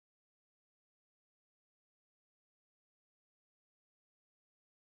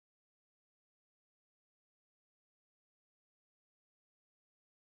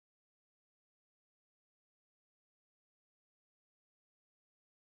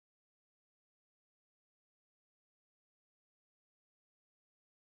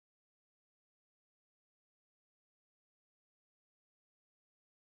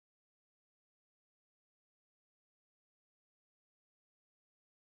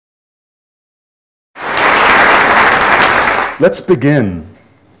Let's begin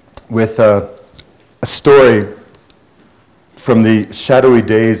with a story from the shadowy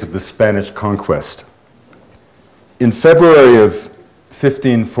days of the Spanish conquest. In February of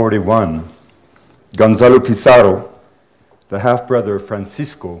 1541, Gonzalo Pizarro, the half-brother of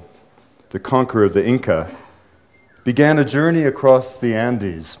Francisco, the conqueror of the Inca, began a journey across the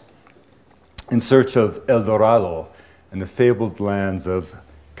Andes in search of El Dorado and the fabled lands of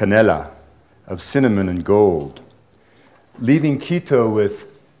Canela, of cinnamon and gold. Leaving Quito with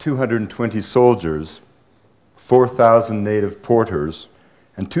 220 soldiers, 4,000 native porters,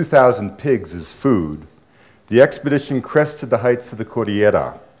 and 2,000 pigs as food, the expedition crested the heights of the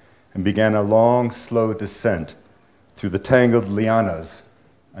Cordillera and began a long, slow descent through the tangled lianas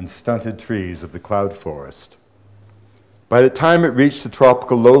and stunted trees of the cloud forest. By the time it reached the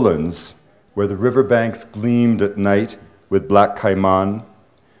tropical lowlands, where the riverbanks gleamed at night with black caiman,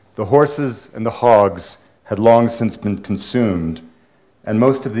 the horses and the hogs had long since been consumed, and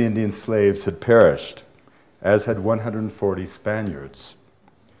most of the Indian slaves had perished, as had 140 Spaniards.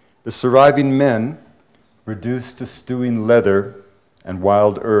 The surviving men, reduced to stewing leather and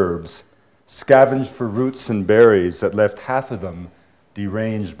wild herbs, scavenged for roots and berries that left half of them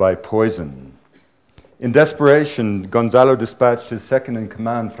deranged by poison. In desperation, Gonzalo dispatched his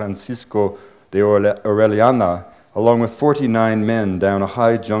second-in-command, Francisco de Orellana, along with 49 men down a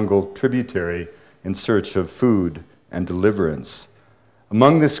high jungle tributary in search of food and deliverance.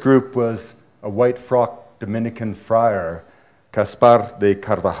 Among this group was a white-frocked Dominican friar, Gaspar de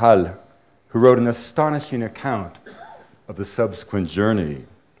Carvajal, who wrote an astonishing account of the subsequent journey.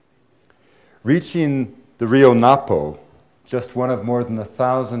 Reaching the Rio Napo, just one of more than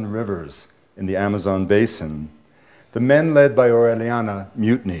 1,000 rivers in the Amazon basin, the men led by Orellana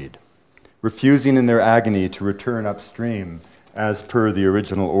mutinied, refusing in their agony to return upstream as per the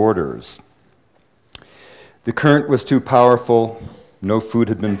original orders. The current was too powerful, no food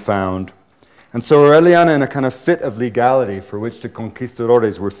had been found, and so Orellana, in a kind of fit of legality for which the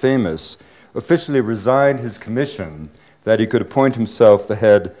conquistadores were famous, officially resigned his commission that he could appoint himself the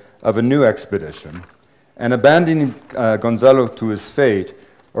head of a new expedition, and abandoning Gonzalo to his fate,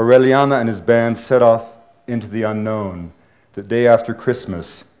 Orellana and his band set off into the unknown the day after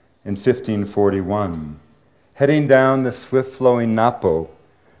Christmas in 1541, heading down the swift-flowing Napo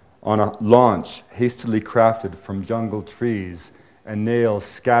on a launch hastily crafted from jungle trees and nails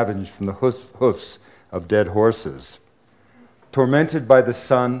scavenged from the hoofs of dead horses. Tormented by the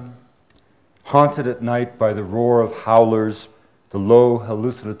sun, haunted at night by the roar of howlers, the low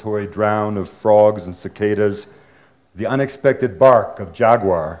hallucinatory drown of frogs and cicadas, the unexpected bark of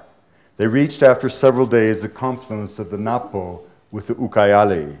jaguar, they reached after several days the confluence of the Napo with the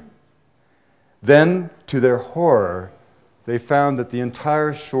Ucayali. Then, to their horror, they found that the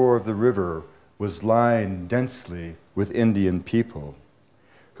entire shore of the river was lined densely with Indian people,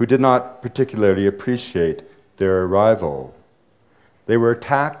 who did not particularly appreciate their arrival. They were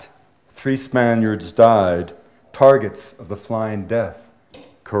attacked, 3 Spaniards died, targets of the flying death,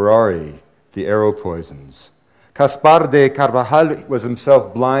 curare, the arrow poisons. Gaspar de Carvajal was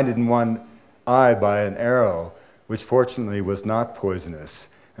himself blinded in one eye by an arrow, which fortunately was not poisonous.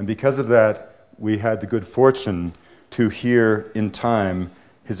 And because of that, we had the good fortune to hear in time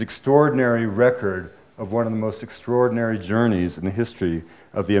his extraordinary record of one of the most extraordinary journeys in the history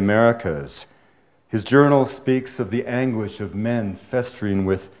of the Americas. His journal speaks of the anguish of men festering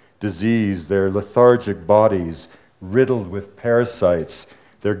with disease, their lethargic bodies riddled with parasites,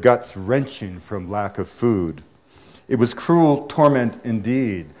 their guts wrenching from lack of food. It was cruel torment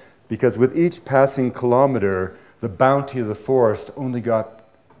indeed, because with each passing kilometer, the bounty of the forest only got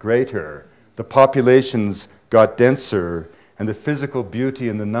greater. The populations got denser, and the physical beauty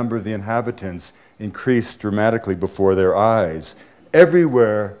and the number of the inhabitants increased dramatically before their eyes.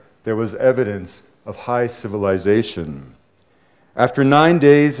 Everywhere there was evidence of high civilization. After 9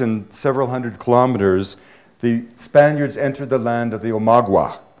 days and several hundred kilometers, the Spaniards entered the land of the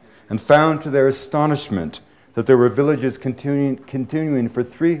Omagua and found to their astonishment that there were villages continuing for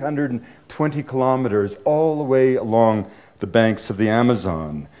 320 kilometers all the way along the banks of the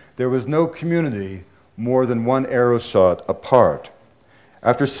Amazon. There was no community more than 1 arrow shot apart.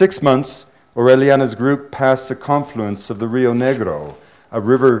 After 6 months, Orellana's group passed the confluence of the Rio Negro, a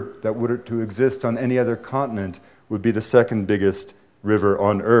river that were to exist on any other continent would be the second biggest river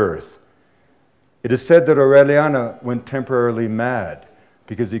on earth. It is said that Orellana went temporarily mad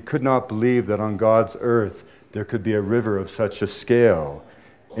because he could not believe that on God's earth there could be a river of such a scale.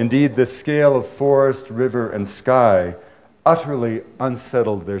 Indeed, the scale of forest, river, and sky utterly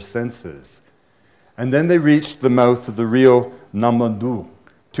unsettled their senses. And then they reached the mouth of the Rio Namandu,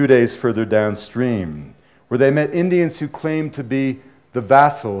 2 days further downstream, where they met Indians who claimed to be the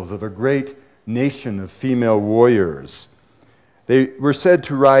vassals of a great nation of female warriors. They were said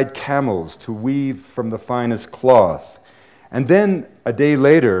to ride camels, to weave from the finest cloth. And then a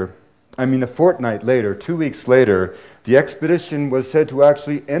fortnight later, 2 weeks later, the expedition was said to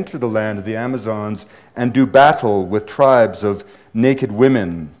actually enter the land of the Amazons and do battle with tribes of naked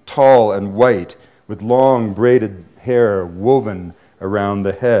women, tall and white, with long braided hair woven around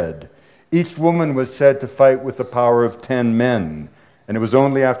the head. Each woman was said to fight with the power of 10 men, and it was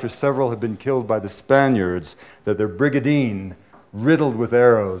only after several had been killed by the Spaniards that their brigadine, riddled with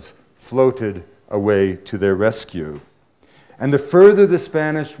arrows, floated away to their rescue. And the further the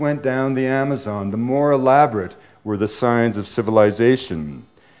Spanish went down the Amazon, the more elaborate were the signs of civilization.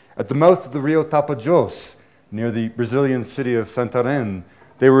 At the mouth of the Rio Tapajós, near the Brazilian city of Santarém,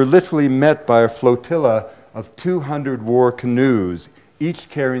 they were literally met by a flotilla of 200 war canoes, each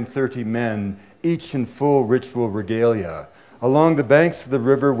carrying 30 men, each in full ritual regalia. Along the banks of the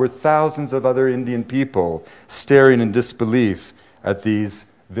river were thousands of other Indian people staring in disbelief at these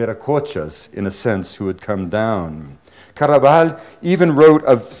viracochas, in a sense, who had come down. Carabal even wrote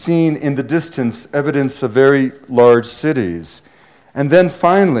of seeing in the distance evidence of very large cities. And then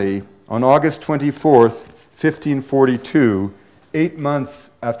finally, on August 24th, 1542, 8 months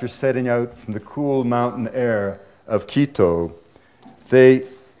after setting out from the cool mountain air of Quito, they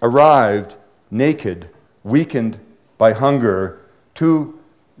arrived naked, weakened by hunger, too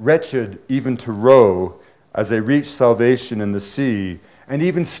wretched even to row, as they reached salvation in the sea. And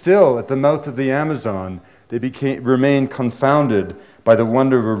even still, at the mouth of the Amazon, they remained confounded by the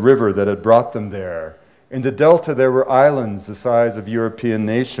wonder of a river that had brought them there. In the delta, there were islands the size of European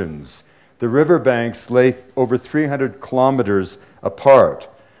nations. The riverbanks lay over 300 kilometers apart.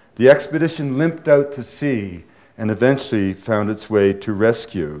 The expedition limped out to sea and eventually found its way to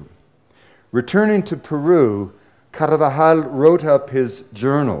rescue. Returning to Peru, Carvajal wrote up his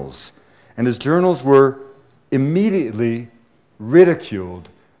journals, and his journals were immediately ridiculed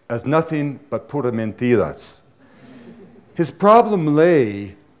as nothing but pura mentiras. His problem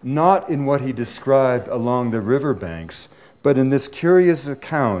lay not in what he described along the riverbanks, but in this curious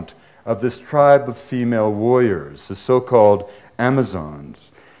account of this tribe of female warriors, the so-called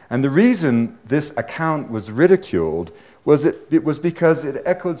Amazons. And the reason this account was ridiculed was it was because it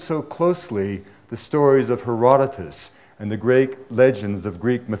echoed so closely the stories of Herodotus and the great legends of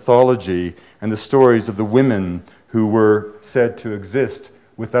Greek mythology and the stories of the women who were said to exist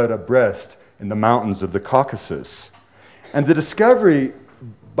without a breast in the mountains of the Caucasus. And the discovery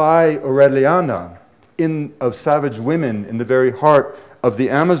by Aureliana of savage women in the very heart of the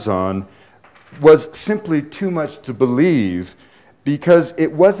Amazon was simply too much to believe, because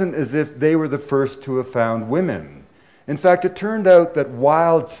it wasn't as if they were the first to have found women. In fact, it turned out that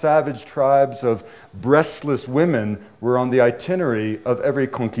wild, savage tribes of breastless women were on the itinerary of every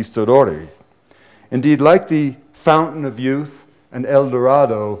conquistador. Indeed, like the Fountain of Youth and El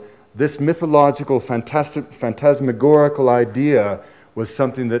Dorado, this mythological, phantasmagorical idea was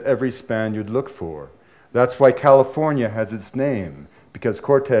something that every Spaniard looked for. That's why California has its name, because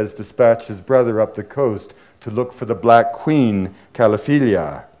Cortés dispatched his brother up the coast to look for the Black Queen,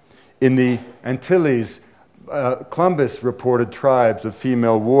 Calafia. In the Antilles, Columbus reported tribes of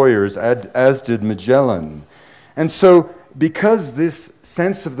female warriors, as did Magellan. And so, because this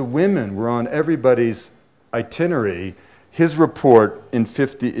sense of the women were on everybody's itinerary, his report in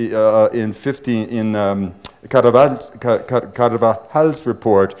Carvajal's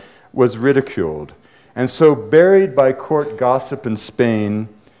report was ridiculed. And so, buried by court gossip in Spain,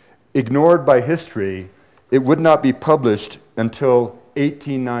 ignored by history, it would not be published until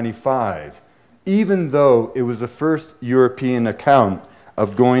 1895, even though it was the first European account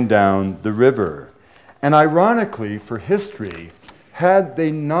of going down the river. And ironically, for history, had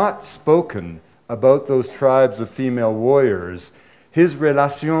they not spoken about those tribes of female warriors, his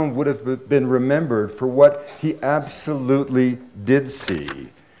relation would have been remembered for what he absolutely did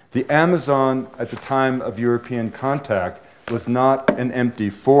see. The Amazon, at the time of European contact, was not an empty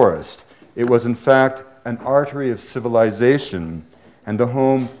forest. It was, in fact, an artery of civilization and the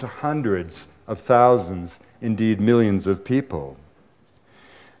home to hundreds of thousands, indeed millions of people.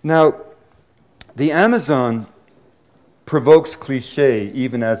 Now, the Amazon provokes cliché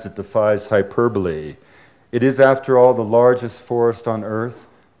even as it defies hyperbole. It is, after all, the largest forest on Earth,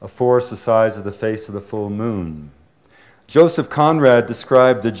 a forest the size of the face of the full moon. Joseph Conrad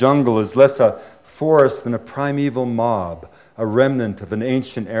described the jungle as less a forest than a primeval mob, a remnant of an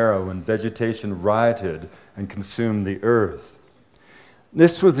ancient era when vegetation rioted and consumed the earth.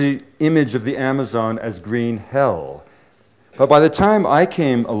 This was the image of the Amazon as green hell. But by the time I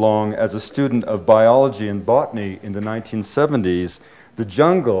came along as a student of biology and botany in the 1970s, the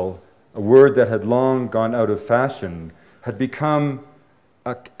jungle, a word that had long gone out of fashion, had become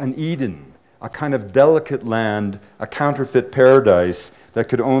an Eden, a kind of delicate land, a counterfeit paradise that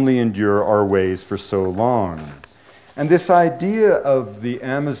could only endure our ways for so long. And this idea of the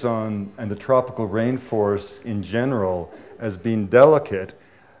Amazon and the tropical rainforests in general as being delicate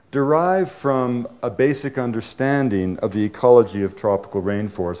derived from a basic understanding of the ecology of tropical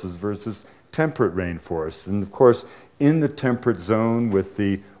rainforests versus temperate rainforests. And of course, in the temperate zone with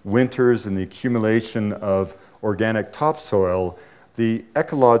the winters and the accumulation of organic topsoil, the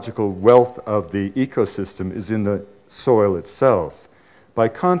ecological wealth of the ecosystem is in the soil itself. By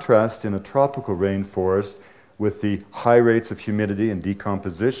contrast, in a tropical rainforest, with the high rates of humidity and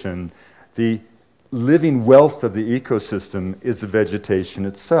decomposition, the living wealth of the ecosystem is the vegetation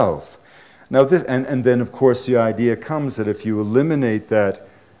itself. Now this, and then of course the idea comes that if you eliminate that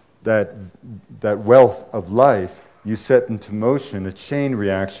wealth of life, you set into motion a chain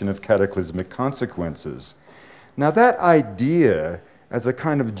reaction of cataclysmic consequences. Now that idea, as a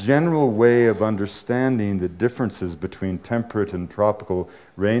kind of general way of understanding the differences between temperate and tropical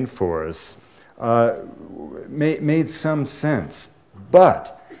rainforests, made some sense.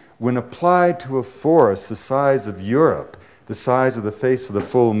 But when applied to a forest the size of Europe, the size of the face of the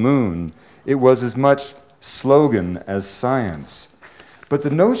full moon, it was as much slogan as science. But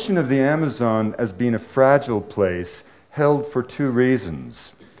the notion of the Amazon as being a fragile place held for two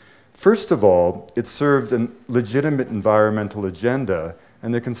reasons. First of all, it served a legitimate environmental agenda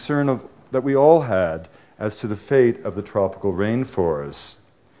and the concern that we all had as to the fate of the tropical rainforests.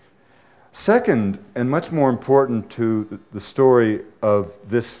 Second, and much more important to the story of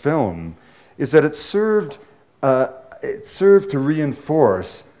this film, is that it served to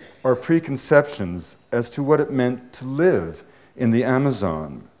reinforce our preconceptions as to what it meant to live in the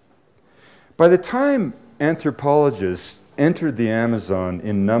Amazon. By the time anthropologists entered the Amazon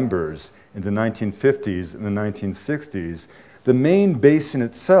in numbers in the 1950s and the 1960s, the main basin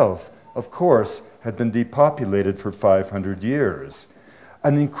itself, of course, had been depopulated for 500 years.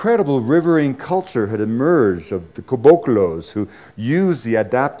 An incredible riverine culture had emerged of the caboclos who used the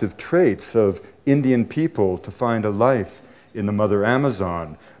adaptive traits of Indian people to find a life in the Mother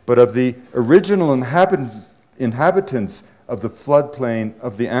Amazon. But of the original inhabitants of the floodplain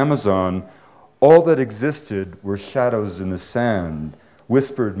of the Amazon, all that existed were shadows in the sand,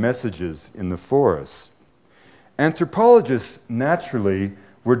 whispered messages in the forest. Anthropologists naturally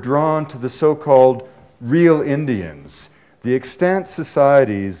were drawn to the so-called real Indians, the extant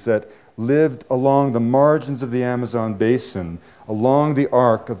societies that lived along the margins of the Amazon basin, along the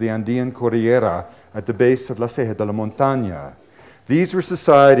arc of the Andean Cordillera at the base of La Ceja de la Montaña. These were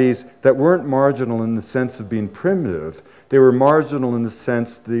societies that weren't marginal in the sense of being primitive. They were marginal in the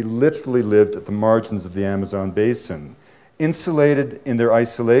sense they literally lived at the margins of the Amazon basin, insulated in their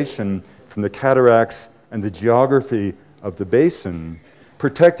isolation from the cataracts and the geography of the basin,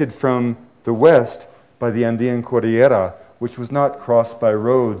 protected from the west by the Andean Cordillera, which was not crossed by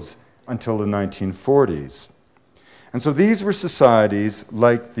roads until the 1940s. And so these were societies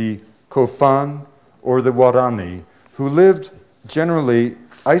like the Kofan or the Warani, who lived generally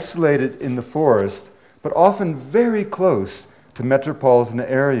isolated in the forest, but often very close to metropolitan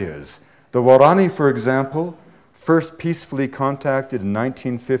areas. The Warani, for example, first peacefully contacted in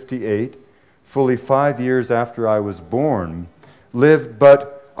 1958, fully 5 years after I was born, lived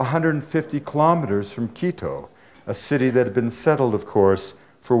but 150 kilometers from Quito, a city that had been settled, of course,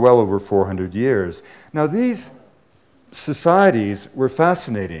 for well over 400 years. Now, these societies were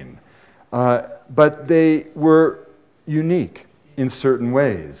fascinating, but they were unique in certain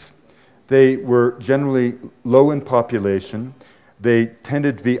ways. They were generally low in population. They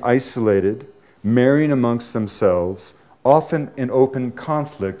tended to be isolated, marrying amongst themselves, often in open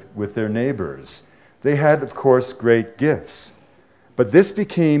conflict with their neighbors. They had, of course, great gifts. But this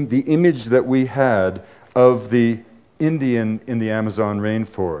became the image that we had of the Indian in the Amazon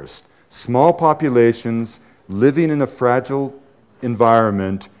rainforest. Small populations living in a fragile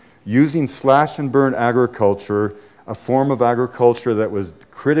environment, using slash and burn agriculture, a form of agriculture that was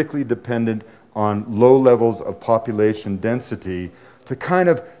critically dependent on low levels of population density to kind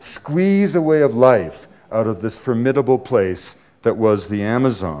of squeeze a way of life out of this formidable place that was the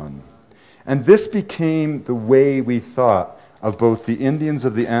Amazon. And this became the way we thought of both the Indians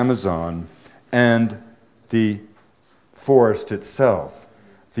of the Amazon and the forest itself.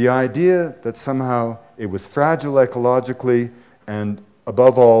 The idea that somehow it was fragile ecologically and,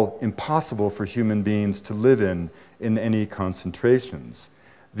 above all, impossible for human beings to live in any concentrations.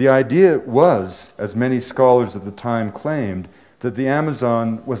 The idea was, as many scholars at the time claimed, that the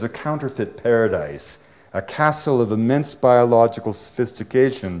Amazon was a counterfeit paradise, a castle of immense biological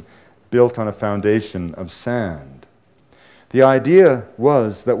sophistication built on a foundation of sand. The idea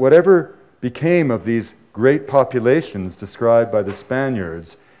was that whatever became of these great populations described by the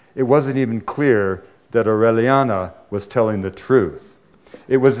Spaniards, it wasn't even clear that Aureliana was telling the truth.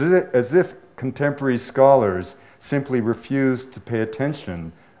 It was as if contemporary scholars simply refused to pay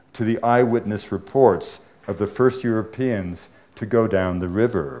attention to the eyewitness reports of the first Europeans to go down the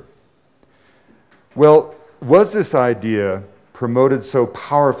river. Well, was this idea promoted so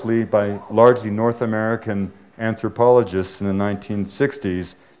powerfully by largely North American anthropologists in the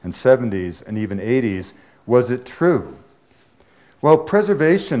 1960s and 70s and even 80s? Was it true? Well,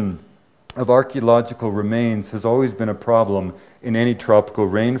 preservation of archaeological remains has always been a problem in any tropical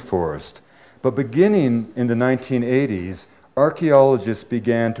rainforest. But beginning in the 1980s, archaeologists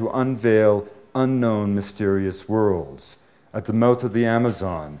began to unveil unknown mysterious worlds. At the mouth of the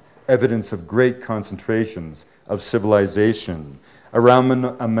Amazon, evidence of great concentrations of civilization. Around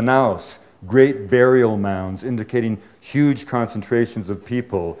Manaus, great burial mounds indicating huge concentrations of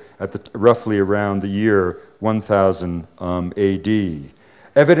people at roughly around the year 1000 AD.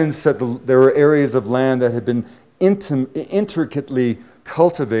 Evidence that there were areas of land that had been intricately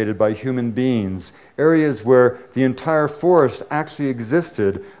cultivated by human beings, areas where the entire forest actually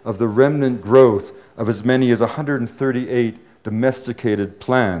existed of the remnant growth of as many as 138 domesticated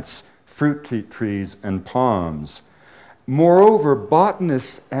plants, fruit trees, and palms. Moreover,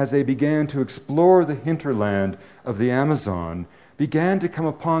 botanists, as they began to explore the hinterland of the Amazon, began to come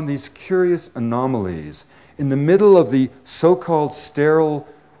upon these curious anomalies. In the middle of the so-called sterile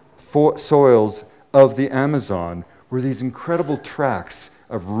soils of the Amazon were these incredible tracts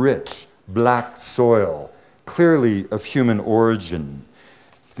of rich, black soil, clearly of human origin.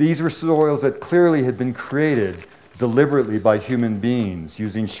 These were soils that clearly had been created deliberately by human beings,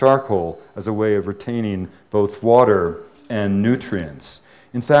 using charcoal as a way of retaining both water and nutrients.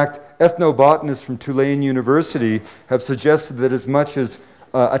 In fact, ethnobotanists from Tulane University have suggested that as much as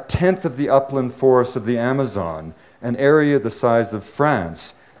a tenth of the upland forest of the Amazon, an area the size of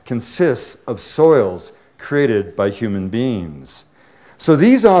France, consists of soils created by human beings. So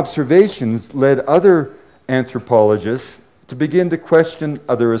these observations led other anthropologists to begin to question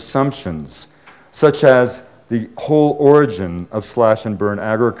other assumptions, such as the whole origin of slash-and-burn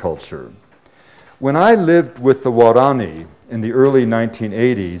agriculture. When I lived with the Waorani in the early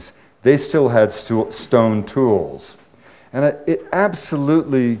 1980s, they still had stone tools. And it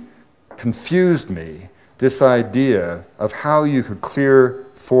absolutely confused me, this idea of how you could clear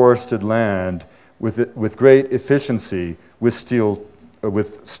forested land with great efficiency with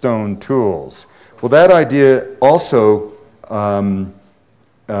stone tools. Well, that idea also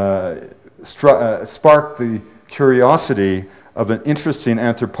sparked the curiosity of an interesting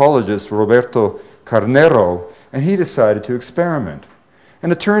anthropologist, Roberto Carneiro, and he decided to experiment.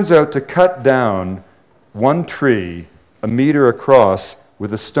 And it turns out to cut down one tree a meter across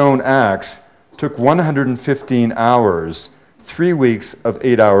with a stone axe took 115 hours, 3 weeks of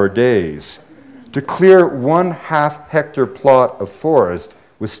 8-hour days. To clear 1/2 hectare plot of forest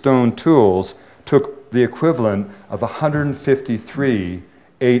with stone tools took the equivalent of 153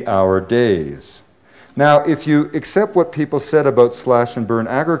 8-hour days. Now, if you accept what people said about slash-and-burn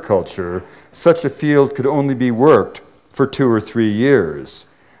agriculture, such a field could only be worked for 2 or 3 years.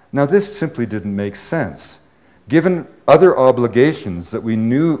 Now, this simply didn't make sense. Given other obligations that we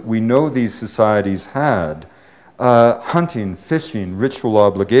know these societies had, hunting, fishing, ritual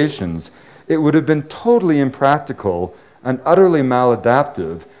obligations, it would have been totally impractical and utterly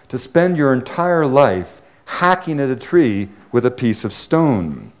maladaptive to spend your entire life hacking at a tree with a piece of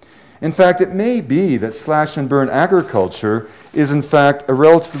stone. In fact, it may be that slash-and-burn agriculture is in fact a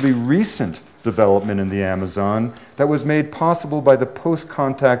relatively recent development in the Amazon that was made possible by the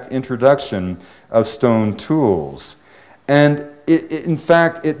post-contact introduction of stone tools. And in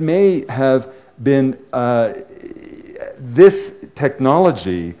fact, it may have been this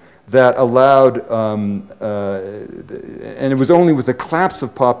technology that allowed, and it was only with the collapse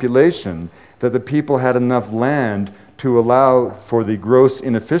of population that the people had enough land to allow for the gross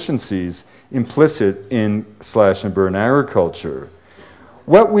inefficiencies implicit in slash-and-burn agriculture.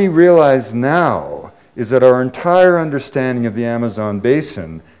 What we realize now is that our entire understanding of the Amazon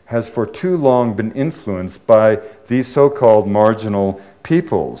basin has for too long been influenced by these so-called marginal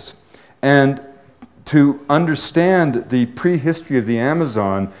peoples. And to understand the prehistory of the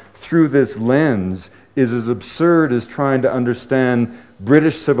Amazon through this lens is as absurd as trying to understand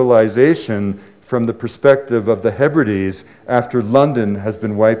British civilization from the perspective of the Hebrides after London has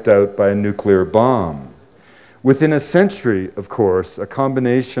been wiped out by a nuclear bomb. Within a century, of course, a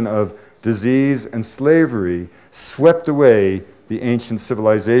combination of disease and slavery swept away the ancient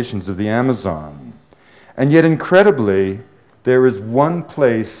civilizations of the Amazon. And yet, incredibly, there is one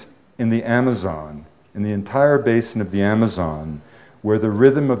place in the Amazon, in the entire basin of the Amazon, where the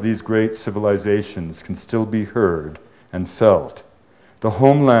rhythm of these great civilizations can still be heard and felt, the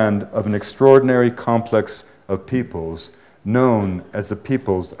homeland of an extraordinary complex of peoples known as the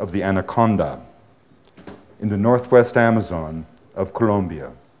peoples of the Anaconda in the northwest Amazon of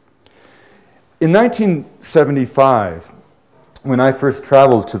Colombia. In 1975, when I first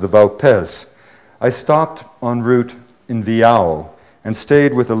traveled to the Valpes, I stopped en route in Vial and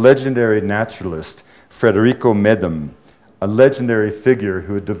stayed with a legendary naturalist, Frederico Medem, a legendary figure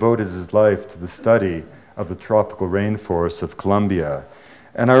who had devoted his life to the study of the tropical rainforests of Colombia.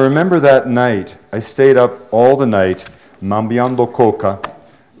 And I remember that night, I stayed up all the night, mambiando coca,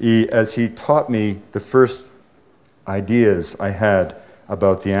 as he taught me the first ideas I had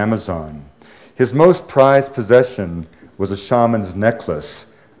about the Amazon. His most prized possession was a shaman's necklace,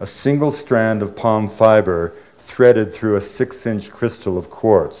 a single strand of palm fiber threaded through a 6-inch crystal of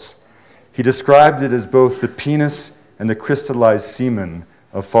quartz. He described it as both the penis and the crystallized semen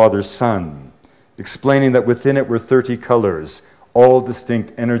of Father Son, explaining that within it were 30 colors, all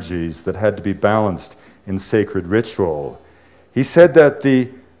distinct energies that had to be balanced in sacred ritual. He said that the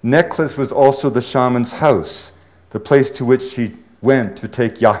necklace was also the shaman's house, the place to which he went to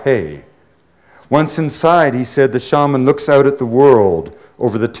take yahe. Once inside, he said, the shaman looks out at the world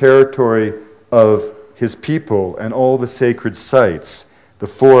over the territory of his people and all the sacred sites, the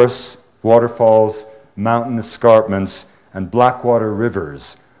forests, waterfalls, mountain escarpments, and blackwater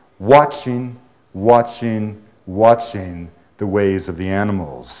rivers, watching, watching, watching the ways of the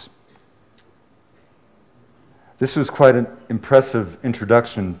animals. This was quite an impressive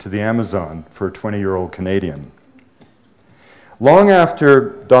introduction to the Amazon for a 20-year-old Canadian. Long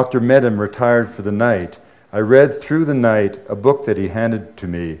after Dr. Medem retired for the night, I read through the night a book that he handed to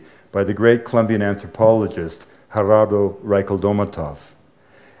me by the great Colombian anthropologist Gerardo Reichel-Domatov.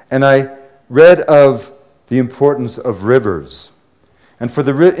 And I read of the importance of rivers. And for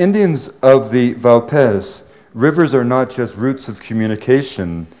the Indians of the Valpes, rivers are not just routes of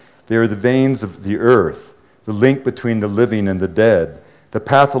communication, they are the veins of the earth, the link between the living and the dead, the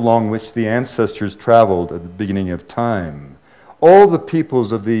path along which the ancestors traveled at the beginning of time. All the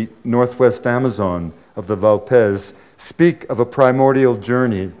peoples of the northwest Amazon of the Valpes speak of a primordial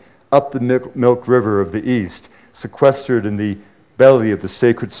journey up the Milk River of the East, sequestered in the belly of the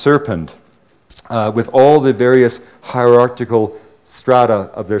sacred serpent, with all the various hierarchical strata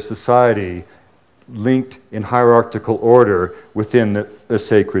of their society linked in hierarchical order within the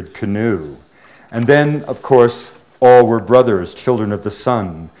sacred canoe. And then, of course, all were brothers, children of the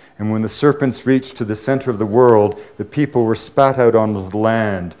sun. And when the serpents reached to the center of the world, the people were spat out onto the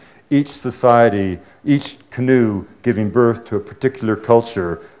land, each society, each canoe giving birth to a particular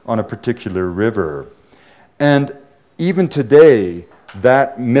culture on a particular river. And even today,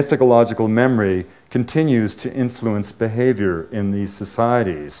 that mythological memory continues to influence behavior in these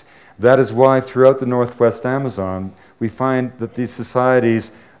societies. That is why throughout the northwest Amazon, we find that these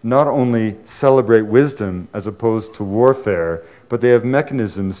societies not only celebrate wisdom as opposed to warfare, but they have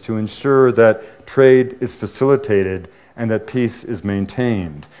mechanisms to ensure that trade is facilitated and that peace is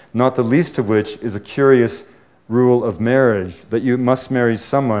maintained, not the least of which is a curious rule of marriage that you must marry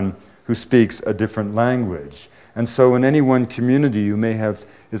someone who speaks a different language. And so in any one community, you may have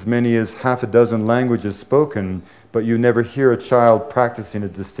as many as half a dozen languages spoken, but you never hear a child practicing a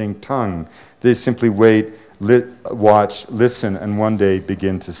distinct tongue. They simply wait, watch, listen, and one day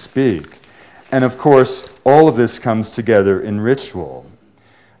begin to speak. And of course, all of this comes together in ritual.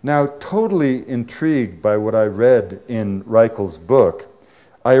 Now, totally intrigued by what I read in Reichel's book,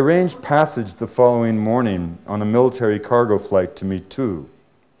 I arranged passage the following morning on a military cargo flight to Mitu.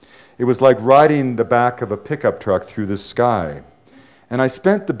 It was like riding the back of a pickup truck through the sky. And I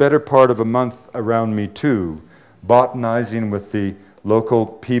spent the better part of a month around Mitu, botanizing with the local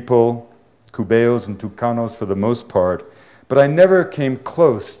people, Cubeos and Tucanos for the most part, but I never came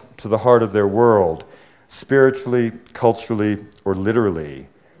close to the heart of their world, spiritually, culturally, or literally.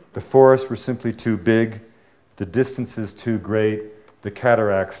 The forests were simply too big, the distances too great, the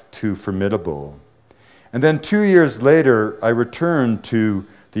cataracts too formidable. And then 2 years later, I returned to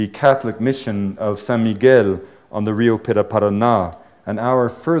the Catholic mission of San Miguel on the Rio Paraná, an hour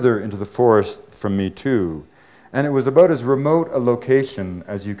further into the forest from Mitu. And it was about as remote a location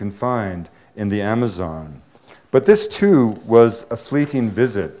as you can find in the Amazon. But this too was a fleeting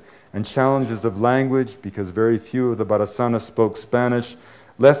visit, and challenges of language, because very few of the Barasana spoke Spanish,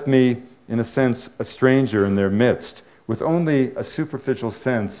 left me, in a sense, a stranger in their midst, with only a superficial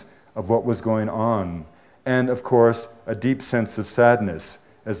sense of what was going on, and, of course, a deep sense of sadness,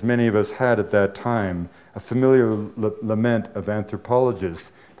 as many of us had at that time, a familiar lament of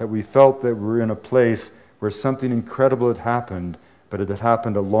anthropologists, that we felt that we were in a place where something incredible had happened, but it had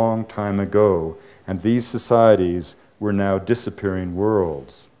happened a long time ago, and these societies were now disappearing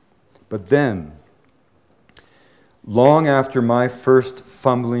worlds. But then, long after my first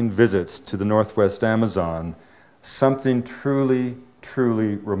fumbling visits to the Northwest Amazon, something truly,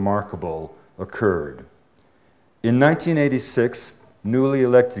 truly remarkable occurred. In 1986, newly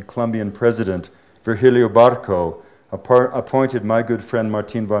elected Colombian President Virgilio Barco appointed my good friend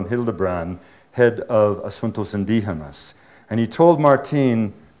Martín von Hildebrand head of Asuntos Indígenas. And he told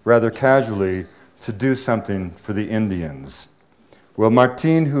Martín, rather casually, to do something for the Indians. Well,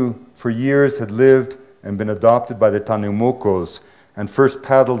 Martín, who for years had lived and been adopted by the Tanumucos and first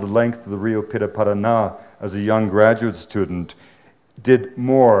paddled the length of the Rio Piraparaná as a young graduate student, did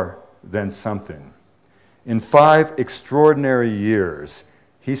more than something. In 5 extraordinary years,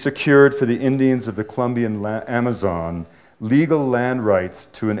 he secured for the Indians of the Colombian Amazon legal land rights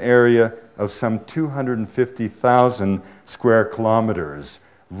to an area of some 250,000 square kilometers,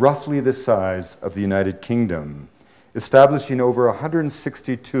 roughly the size of the United Kingdom, establishing over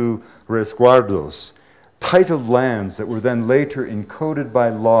 162 resguardos, titled lands that were then later encoded by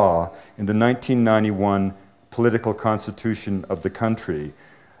law in the 1991 political constitution of the country.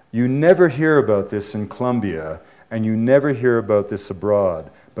 You never hear about this in Colombia, and you never hear about this abroad,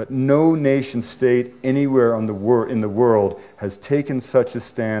 but no nation state anywhere in the world has taken such a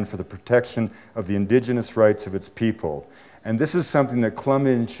stand for the protection of the indigenous rights of its people. And this is something that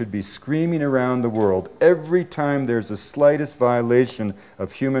Colombians should be screaming around the world. Every time there's the slightest violation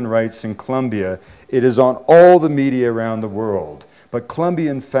of human rights in Colombia, it is on all the media around the world. But Colombia,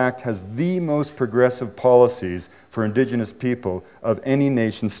 in fact, has the most progressive policies for indigenous people of any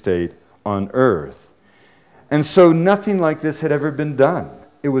nation state on earth. And so nothing like this had ever been done.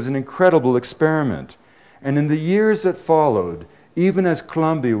 It was an incredible experiment. And in the years that followed, even as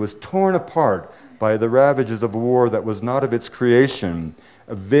Colombia was torn apart by the ravages of a war that was not of its creation,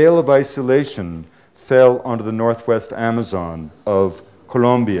 a veil of isolation fell onto the Northwest Amazon of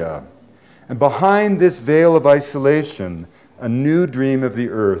Colombia. And behind this veil of isolation, a new dream of the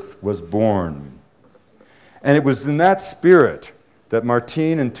earth was born. And it was in that spirit that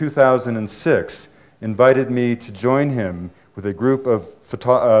Martín in 2006 invited me to join him with a group of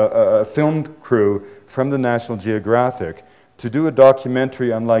film crew from the National Geographic to do a documentary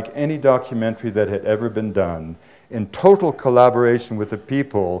unlike any documentary that had ever been done, in total collaboration with the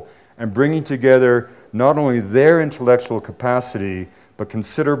people and bringing together not only their intellectual capacity, but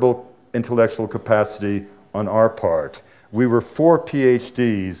considerable intellectual capacity on our part. We were 4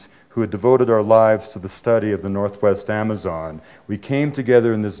 PhDs who had devoted our lives to the study of the Northwest Amazon. We came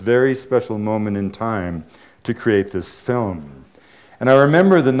together in this very special moment in time to create this film. And I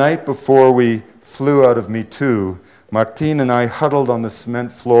remember the night before we flew out of Me Too, Martín and I huddled on the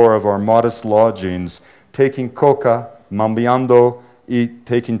cement floor of our modest lodgings, taking coca, mambiando,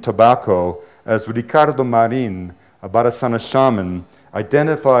 taking tobacco, as Ricardo Marin, a Barasana shaman,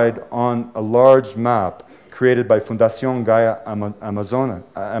 identified on a large map created by Fundación Gaia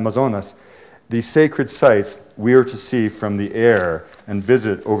Amazonas, the sacred sites we are to see from the air and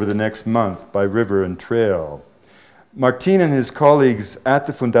visit over the next month by river and trail. Martín and his colleagues at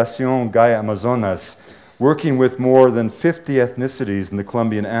the Fundación Gaia Amazonas, working with more than 50 ethnicities in the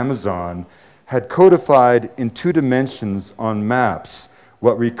Colombian Amazon, had codified in 2 dimensions on maps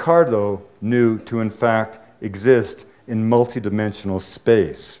what Ricardo knew to in fact exist in multidimensional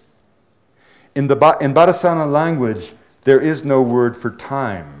space. In Barasana language, there is no word for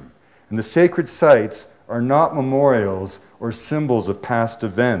time, and the sacred sites are not memorials or symbols of past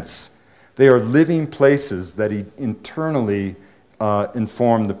events. They are living places that internally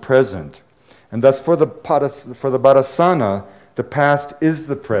inform the present. And thus for the Barasana, the past is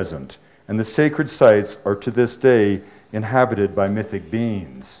the present, and the sacred sites are to this day inhabited by mythic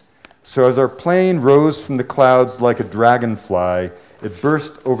beings. So as our plane rose from the clouds like a dragonfly, it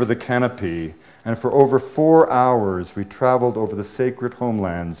burst over the canopy, and for over 4 hours we traveled over the sacred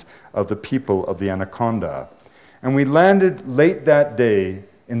homelands of the people of the Anaconda. And we landed late that day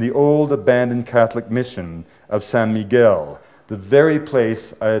in the old abandoned Catholic mission of San Miguel, the very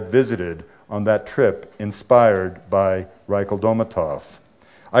place I had visited on that trip inspired by Reichel Domatov.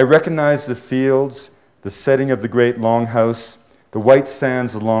 I recognized the fields, the setting of the great longhouse, the white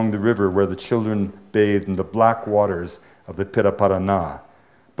sands along the river where the children bathed in the black waters of the Piraparaná.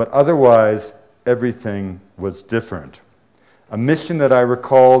 but otherwise everything was different. A mission that I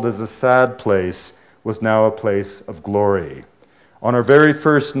recalled as a sad place was now a place of glory. On our very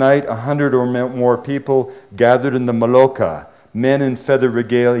first night, 100 or more people gathered in the Maloka, men in feather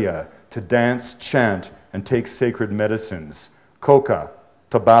regalia, to dance, chant, and take sacred medicines, coca,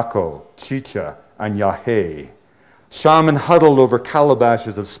 tobacco, chicha, and yahe. Shaman huddled over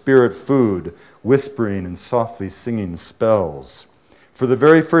calabashes of spirit food, whispering and softly singing spells. For the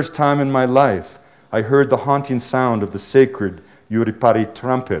very first time in my life, I heard the haunting sound of the sacred Yuripari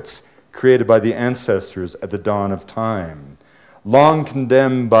trumpets created by the ancestors at the dawn of time. Long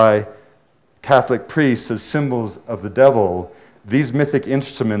condemned by Catholic priests as symbols of the devil, these mythic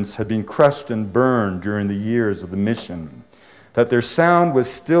instruments had been crushed and burned during the years of the mission. That their sound was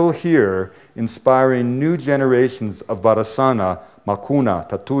still here, inspiring new generations of Barasana, Makuna,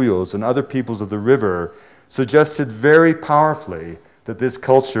 Tatuyos, and other peoples of the river, suggested very powerfully that this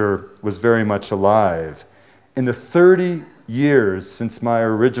culture was very much alive. In the 30 years since my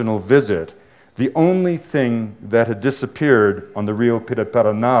original visit, the only thing that had disappeared on the Rio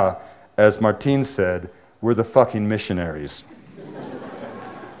Pirapirana, as Martín said, were the fucking missionaries.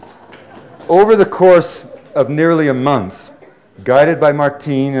 Over the course of nearly a month, guided by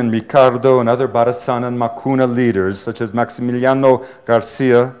Martín and Ricardo and other Barasana and Makuna leaders, such as Maximiliano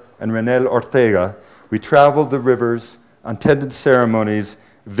Garcia and Renel Ortega, we traveled the rivers, attended ceremonies,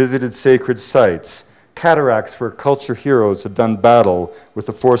 visited sacred sites, cataracts where culture heroes had done battle with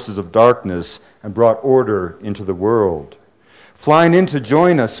the forces of darkness and brought order into the world. Flying in to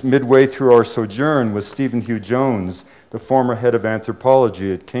join us midway through our sojourn was Stephen Hugh Jones, the former head of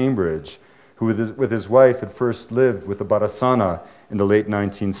anthropology at Cambridge, who with his wife had first lived with the Barasana in the late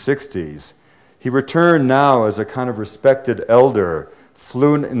 1960s. He returned now as a kind of respected elder,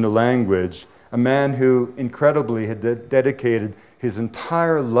 fluent in the language, a man who incredibly had dedicated his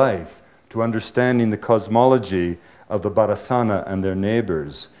entire life to understanding the cosmology of the Barasana and their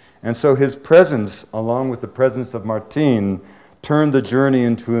neighbors. And so his presence, along with the presence of Martín, turned the journey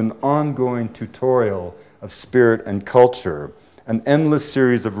into an ongoing tutorial of spirit and culture, an endless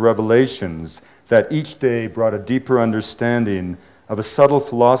series of revelations that each day brought a deeper understanding of a subtle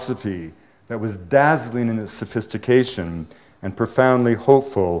philosophy that was dazzling in its sophistication and profoundly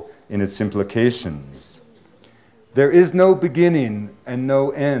hopeful in its implications. There is no beginning and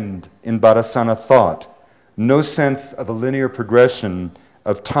no end in Barasana thought, no sense of a linear progression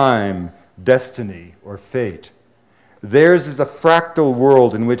of time, destiny, or fate. Theirs is a fractal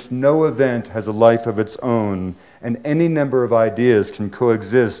world in which no event has a life of its own, and any number of ideas can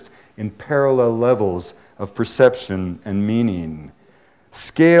coexist in parallel levels of perception and meaning.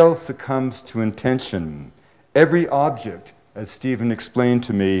 Scale succumbs to intention. Every object, as Stephen explained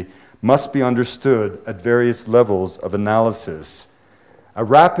to me, must be understood at various levels of analysis. A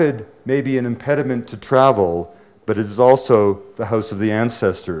rapid may be an impediment to travel, but it is also the house of the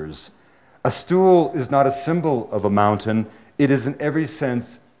ancestors. A stool is not a symbol of a mountain, it is in every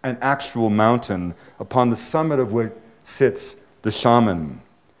sense an actual mountain, upon the summit of which sits the shaman.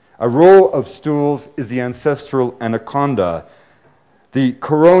 A row of stools is the ancestral Anaconda. The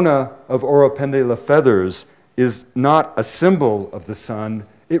corona of Oropendela feathers is not a symbol of the sun,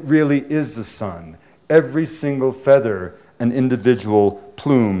 it really is the sun. Every single feather an individual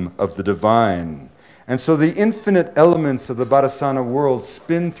plume of the divine. And so the infinite elements of the Barasana world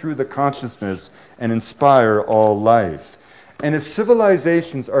spin through the consciousness and inspire all life. And if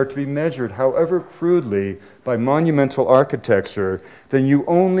civilizations are to be measured, however crudely, by monumental architecture, then you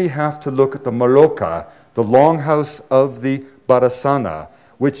only have to look at the Maloka, the longhouse of the Barasana,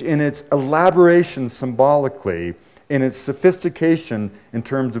 which in its elaboration symbolically, in its sophistication in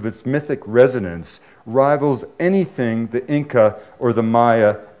terms of its mythic resonance, rivals anything the Inca or the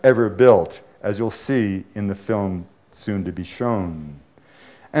Maya ever built, as you'll see in the film soon to be shown.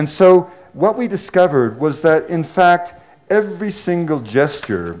 And so what we discovered was that, in fact, every single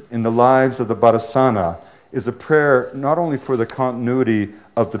gesture in the lives of the Barasana is a prayer not only for the continuity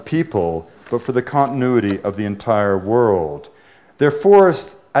of the people, but for the continuity of the entire world. Their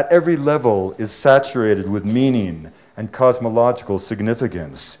forest at every level is saturated with meaning and cosmological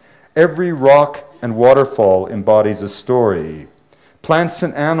significance. Every rock and waterfall embodies a story. Plants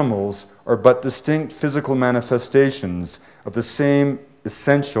and animals are but distinct physical manifestations of the same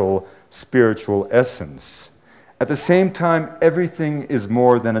essential spiritual essence. At the same time, everything is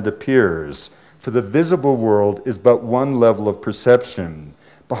more than it appears, for the visible world is but one level of perception.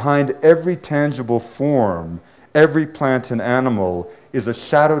 Behind every tangible form, every plant and animal is a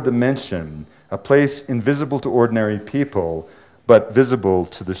shadow dimension, a place invisible to ordinary people, but visible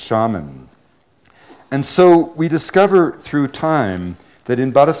to the shaman. And so we discover through time that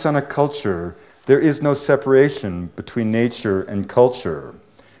in Barasana culture, there is no separation between nature and culture.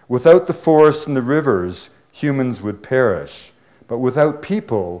 Without the forests and the rivers, humans would perish. But without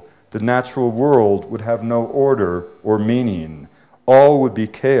people, the natural world would have no order or meaning. All would be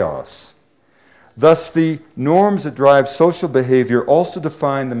chaos. Thus, the norms that drive social behavior also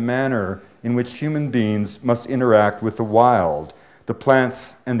define the manner in which human beings must interact with the wild, the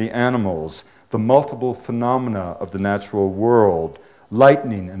plants and the animals, the multiple phenomena of the natural world,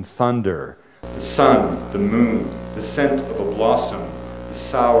 lightning and thunder, the sun, the moon, the scent of a blossom, the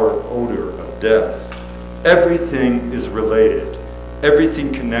sour odor of death. Everything is related,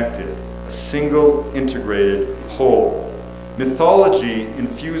 everything connected, a single integrated whole. Mythology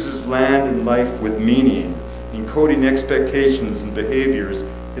infuses land and life with meaning, encoding expectations and behaviors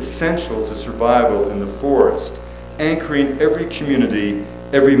essential to survival in the forest, anchoring every community,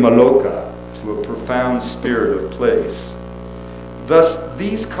 every maloka, to a profound spirit of place. Thus,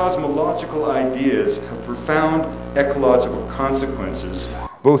 these cosmological ideas have profound ecological consequences,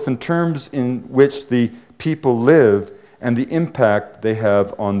 both in terms in which the people live and the impact they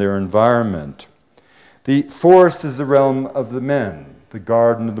have on their environment. The forest is the realm of the men, the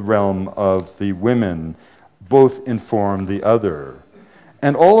garden the realm of the women. Both inform the other.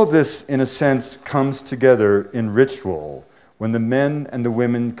 And all of this, in a sense, comes together in ritual, when the men and the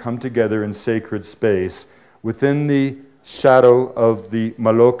women come together in sacred space within the shadow of the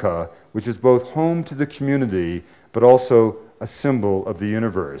maloka, which is both home to the community, but also a symbol of the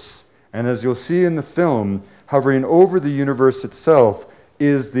universe. And as you'll see in the film, hovering over the universe itself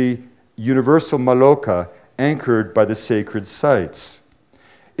is the universal maloka anchored by the sacred sites.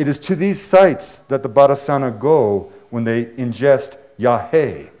 It is to these sites that the Barasana go when they ingest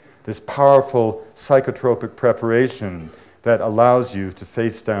yahe, this powerful psychotropic preparation that allows you to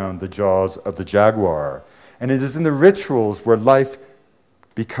face down the jaws of the jaguar. And it is in the rituals where life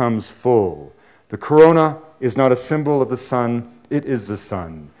becomes full. The corona is not a symbol of the sun, it is the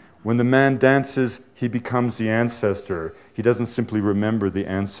sun. When the man dances, he becomes the ancestor. He doesn't simply remember the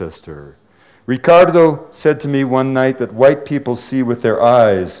ancestor. Ricardo said to me one night that white people see with their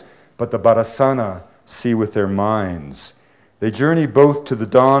eyes, but the Barasana see with their minds. They journey both to the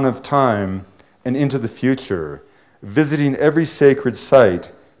dawn of time and into the future, visiting every sacred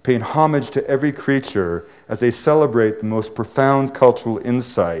site, paying homage to every creature as they celebrate the most profound cultural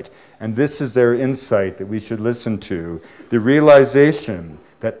insight. And this is their insight that we should listen to, the realization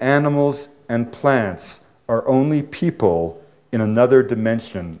that animals and plants are only people in another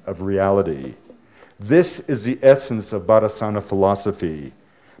dimension of reality. This is the essence of Barasana philosophy.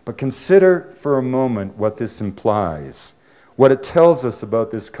 But consider for a moment what this implies, what it tells us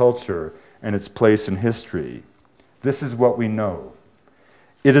about this culture and its place in history. This is what we know.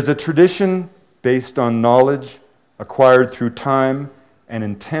 It is a tradition based on knowledge acquired through time and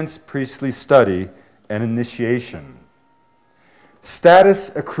intense priestly study and initiation.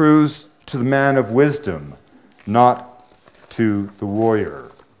 Status accrues to the man of wisdom, not to the warrior.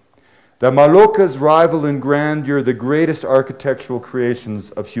 The malokas rival in grandeur the greatest architectural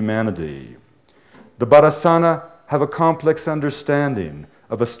creations of humanity. The Barasana have a complex understanding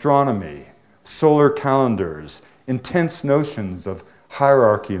of astronomy, solar calendars, intense notions of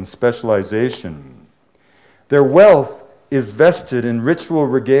hierarchy and specialization. Their wealth is vested in ritual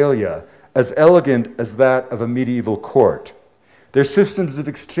regalia as elegant as that of a medieval court. Their systems of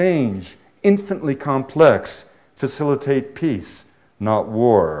exchange, infinitely complex, facilitate peace, not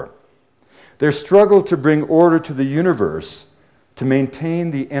war. Their struggle to bring order to the universe, to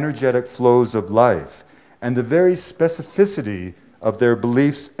maintain the energetic flows of life, and the very specificity of their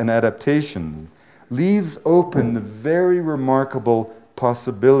beliefs and adaptation leaves open the very remarkable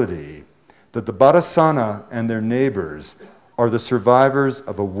possibility that the Barasana and their neighbors are the survivors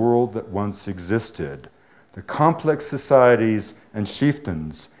of a world that once existed. The complex societies and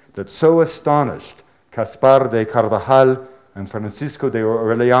chieftains that so astonished Caspar de Carvajal and Francisco de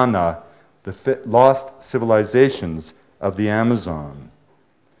Orellana, the lost civilizations of the Amazon.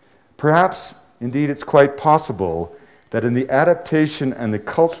 Perhaps, indeed, it's quite possible that in the adaptation and the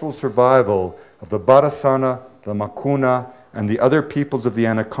cultural survival of the Barasana, the Makuna, and the other peoples of the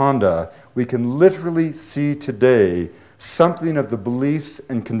Anaconda, we can literally see today something of the beliefs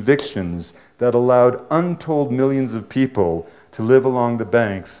and convictions that allowed untold millions of people to live along the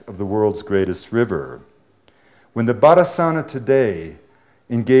banks of the world's greatest river. When the Barasana today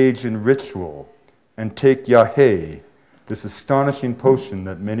engage in ritual and take yahe, this astonishing potion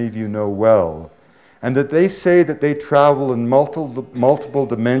that many of you know well, and that they say that they travel in multiple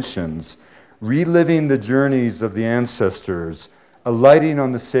dimensions, reliving the journeys of the ancestors, alighting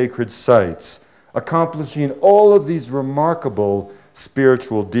on the sacred sites, accomplishing all of these remarkable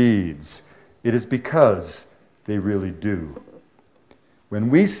spiritual deeds. It is because they really do. When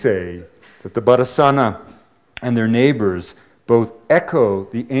we say that the Barasana and their neighbors both echo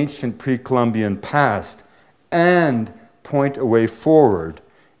the ancient pre-Columbian past and point a way forward,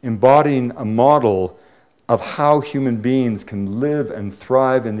 embodying a model of how human beings can live and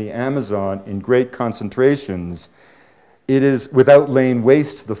thrive in the Amazon in great concentrations, it is without laying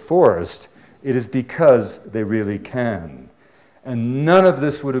waste to the forest, it is because they really can. And none of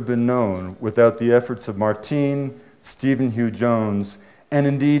this would have been known without the efforts of Martín, Stephen Hugh Jones, and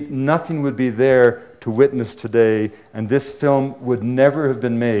indeed nothing would be there to witness today, and this film would never have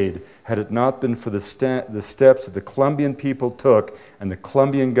been made had it not been for the steps that the Colombian people took and the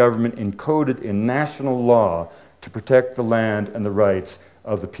Colombian government encoded in national law to protect the land and the rights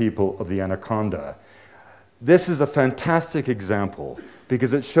of the people of the Anaconda. This is a fantastic example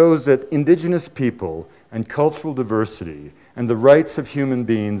because it shows that indigenous people and cultural diversity and the rights of human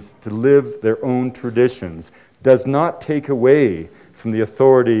beings to live their own traditions does not take away from the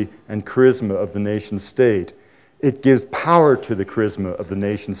authority and charisma of the nation state. It gives power to the charisma of the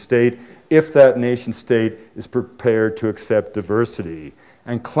nation state if that nation state is prepared to accept diversity.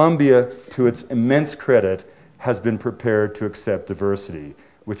 And Colombia, to its immense credit, has been prepared to accept diversity,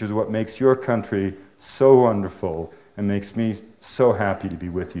 which is what makes your country so wonderful and makes me so happy to be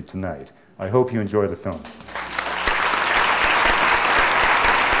with you tonight. I hope you enjoy the film.